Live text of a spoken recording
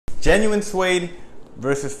genuine suede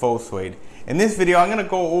versus faux suede. In this video, I'm gonna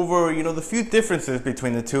go over, the few differences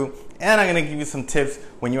between the two, and I'm gonna give you some tips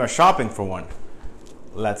when you are shopping for one.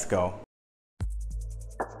 Let's go.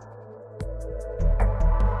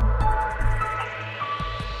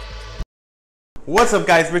 What's up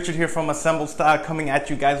guys, Richard here from Assemble Style coming at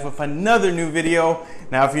you guys with another new video.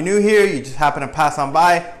 Now if you're new here, you just happen to pass on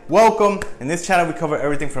by, welcome. In this channel we cover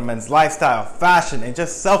everything from men's lifestyle, fashion, and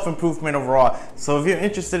just self-improvement overall. So if you're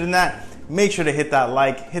interested in that, make sure to hit that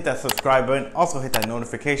like, hit that subscribe button, also hit that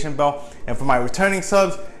notification bell. And for my returning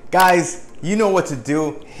subs, guys, you know what to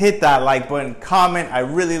do. Hit that like button, comment. I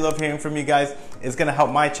really love hearing from you guys. It's gonna help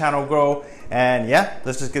my channel grow. And yeah,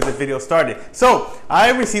 let's just get the video started. So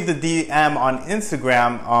I received a DM on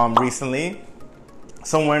Instagram recently,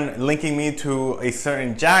 someone linking me to a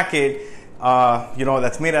certain jacket,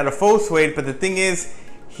 that's made out of faux suede. But the thing is,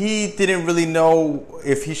 he didn't really know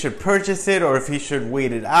if he should purchase it or if he should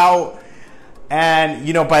wait it out. And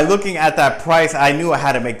by looking at that price, I knew I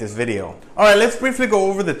had to make this video. All right, let's briefly go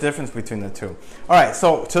over the difference between the two. All right,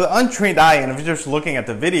 so to the untrained eye, and if you're just looking at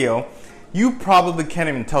the video, you probably can't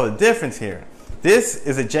even tell the difference here. This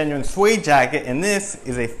is a genuine suede jacket and this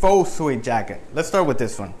is a faux suede jacket. Let's start with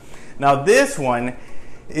this one. Now this one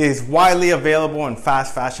is widely available in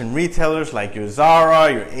fast fashion retailers like your Zara,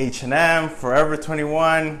 your H&M, Forever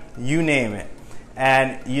 21, you name it.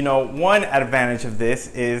 And one advantage of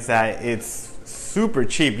this is that it's super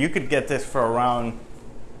cheap. You could get this for around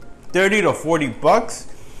 30 to 40 bucks.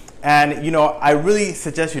 And I really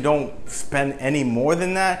suggest you don't spend any more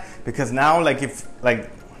than that, because now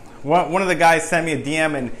one of the guys sent me a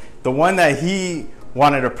DM and the one that he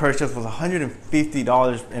wanted to purchase was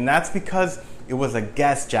 $150, and that's because it was a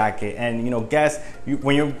Guess jacket. And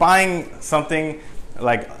when you're buying something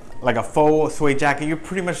like a faux suede jacket, you're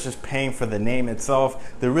pretty much just paying for the name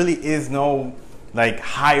itself. There really is no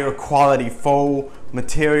higher quality faux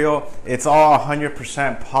material. It's all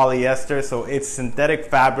 100% polyester, so it's synthetic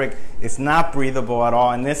fabric. It's not breathable at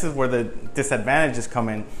all, and this is where the disadvantages come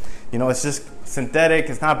in. It's just synthetic,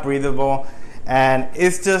 it's not breathable, and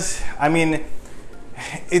it's just,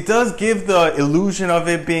 it does give the illusion of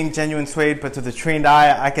it being genuine suede, but to the trained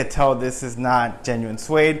eye, I could tell this is not genuine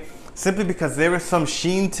suede, simply because there is some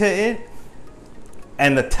sheen to it,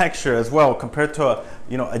 and the texture as well, compared to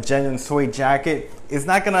a genuine suede jacket. It's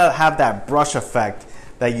not gonna have that brush effect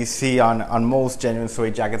that you see on most genuine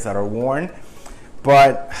suede jackets that are worn.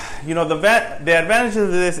 But the advantage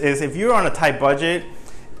of this is, if you're on a tight budget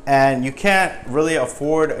and you can't really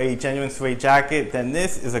afford a genuine suede jacket, then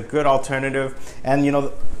this is a good alternative. And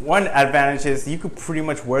one advantage is you could pretty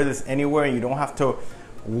much wear this anywhere and you don't have to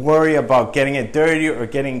worry about getting it dirty or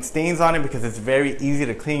getting stains on it, because it's very easy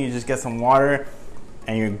to clean. You just get some water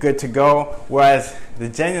and you're good to go. Whereas the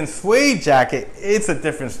genuine suede jacket, it's a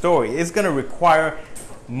different story. It's gonna require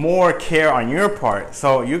more care on your part.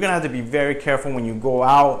 So you're gonna have to be very careful when you go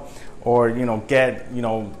out, or get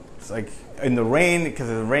in the rain, because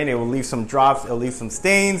in the rain it will leave some drops, it'll leave some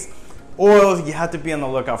stains, oils. You have to be on the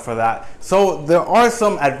lookout for that. So there are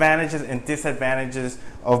some advantages and disadvantages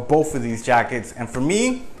of both of these jackets, and for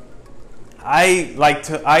me,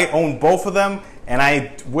 I own both of them and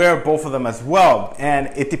I wear both of them as well, and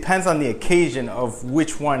it depends on the occasion of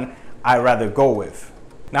which one I rather go with.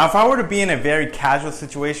 Now if I were to be in a very casual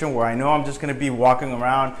situation where I know I'm just going to be walking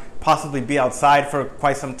around, possibly be outside for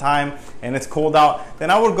quite some time and it's cold out, then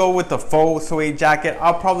I would go with the faux suede jacket.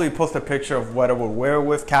 I'll probably post a picture of what I would wear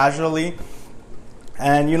with casually.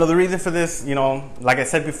 And the reason for this, like I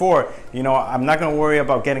said before, I'm not going to worry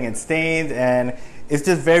about getting it stained, and it's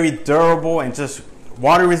just very durable and just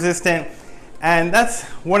water resistant. And that's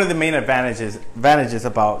one of the main advantages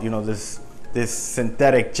about this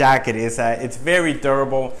synthetic jacket, is that it's very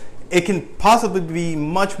durable. It can possibly be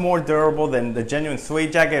much more durable than the genuine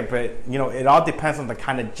suede jacket, but it all depends on the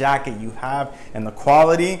kind of jacket you have and the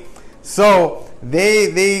quality. So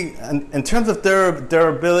they in terms of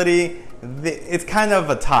durability, it's kind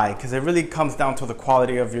of a tie, because it really comes down to the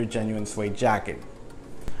quality of your genuine suede jacket.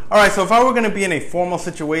 Alright, so if I were going to be in a formal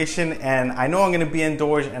situation and I know I'm going to be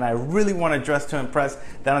indoors and I really want to dress to impress,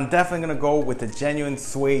 then I'm definitely going to go with the genuine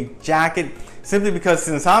suede jacket, simply because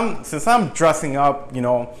since I'm dressing up,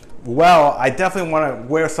 well, I definitely want to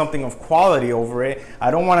wear something of quality over it.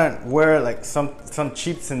 I don't want to wear some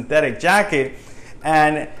cheap synthetic jacket.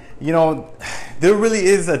 And there really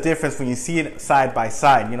is a difference when you see it side by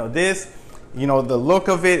side. The look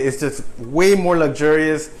of it is just way more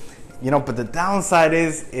luxurious. But the downside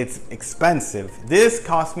is it's expensive. This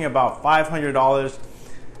cost me about $500.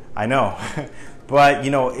 I know, but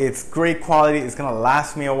it's great quality. It's gonna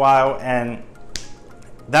last me a while, and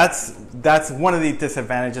that's one of the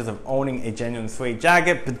disadvantages of owning a genuine suede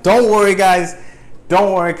jacket. But don't worry, guys.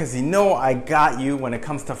 Don't worry, because you know I got you when it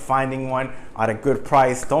comes to finding one at a good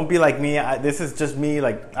price. Don't be like me. This is just me.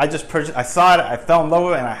 Like, I just purchased, I saw it, I fell in love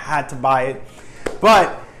with it, and I had to buy it.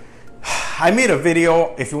 But I made a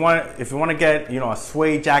video. If you want to get, you know, a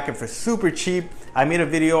suede jacket for super cheap, I made a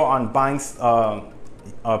video on buying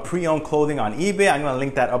pre-owned clothing on eBay. I'm gonna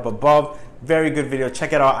link that up above. Very good video.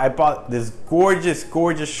 Check it out. I bought this gorgeous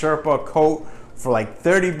Sherpa coat for like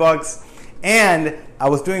 30 bucks. And I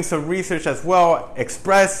was doing some research as well.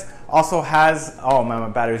 Express also has, oh man, my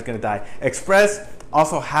battery's gonna die. Express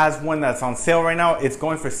also has one that's on sale right now. It's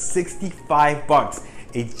going for 65 bucks.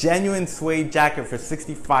 A genuine suede jacket for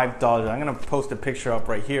 $65. I'm gonna post a picture up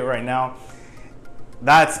right here, right now.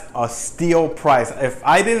 That's a steal price. If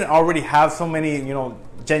I didn't already have so many, you know,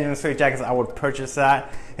 genuine suede jackets, I would purchase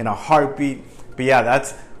that in a heartbeat. But yeah,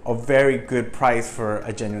 that's a very good price for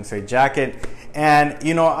a genuine suede jacket. And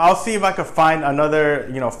you know, I'll see if I could find another,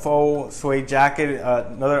 you know, faux suede jacket,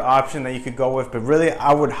 another option that you could go with. But really,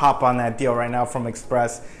 I would hop on that deal right now from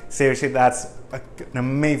Express. Seriously, that's an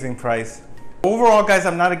amazing price. Overall, guys,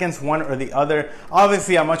 I'm not against one or the other.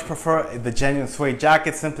 Obviously, I much prefer the genuine suede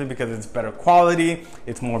jacket simply because it's better quality,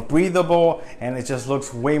 it's more breathable, and it just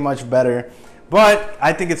looks way much better. But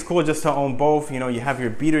I think it's cool just to own both. You know, you have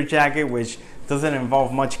your beater jacket, which doesn't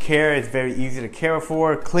involve much care. It's very easy to care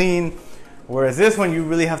for, clean. Whereas this one, you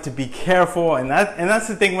really have to be careful, and that's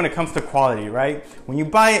the thing when it comes to quality, right? When you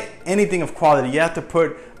buy anything of quality, you have to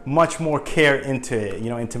put much more care into it, you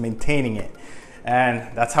know, into maintaining it. And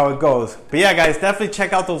that's how it goes. But yeah, guys, definitely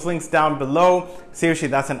check out those links down below. Seriously,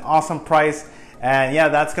 that's an awesome price. And yeah,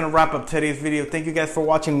 that's gonna wrap up today's video. Thank you guys for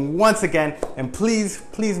watching once again. And please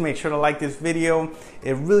make sure to like this video.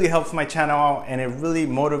 It really helps my channel out, and it really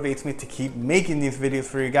motivates me to keep making these videos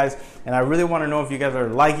for you guys. And I really wanna know if you guys are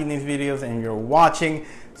liking these videos and you're watching.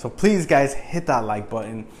 So please, guys, hit that like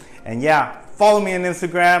button. And yeah, follow me on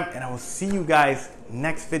Instagram, and I will see you guys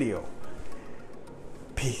next video.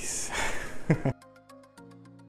 Peace.